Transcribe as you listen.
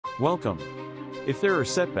Welcome. If there are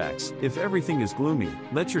setbacks, if everything is gloomy,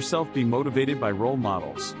 let yourself be motivated by role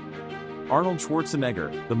models. Arnold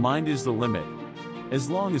Schwarzenegger, the mind is the limit. As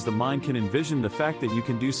long as the mind can envision the fact that you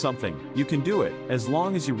can do something, you can do it, as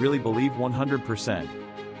long as you really believe 100%.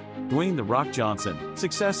 Dwayne "The Rock" Johnson,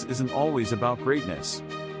 success isn't always about greatness.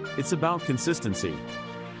 It's about consistency.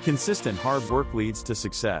 Consistent hard work leads to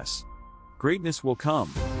success. Greatness will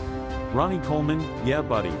come. Ronnie Coleman, yeah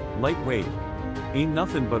buddy, lightweight. Ain't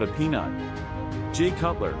nothing but a peanut. Jay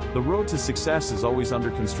Cutler, the road to success is always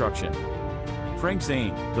under construction. Frank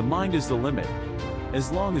Zane, the mind is the limit.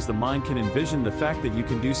 As long as the mind can envision the fact that you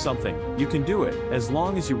can do something, you can do it, as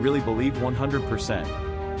long as you really believe 100%.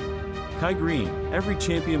 Kai Green, every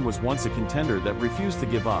champion was once a contender that refused to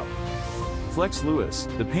give up. Flex Lewis,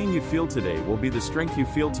 the pain you feel today will be the strength you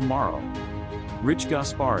feel tomorrow. Rich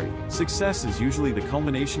Gaspari, success is usually the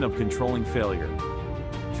culmination of controlling failure.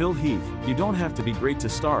 Phil Heath, you don't have to be great to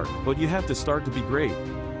start, but you have to start to be great.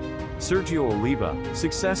 Sergio Oliva,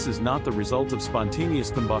 success is not the result of spontaneous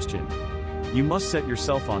combustion. You must set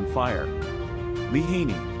yourself on fire. Lee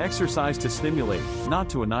Haney, exercise to stimulate, not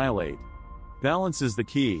to annihilate. Balance is the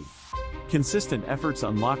key. Consistent efforts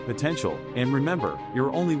unlock potential, and remember,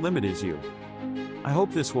 your only limit is you. I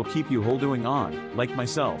hope this will keep you holding on, like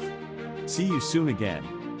myself. See you soon again.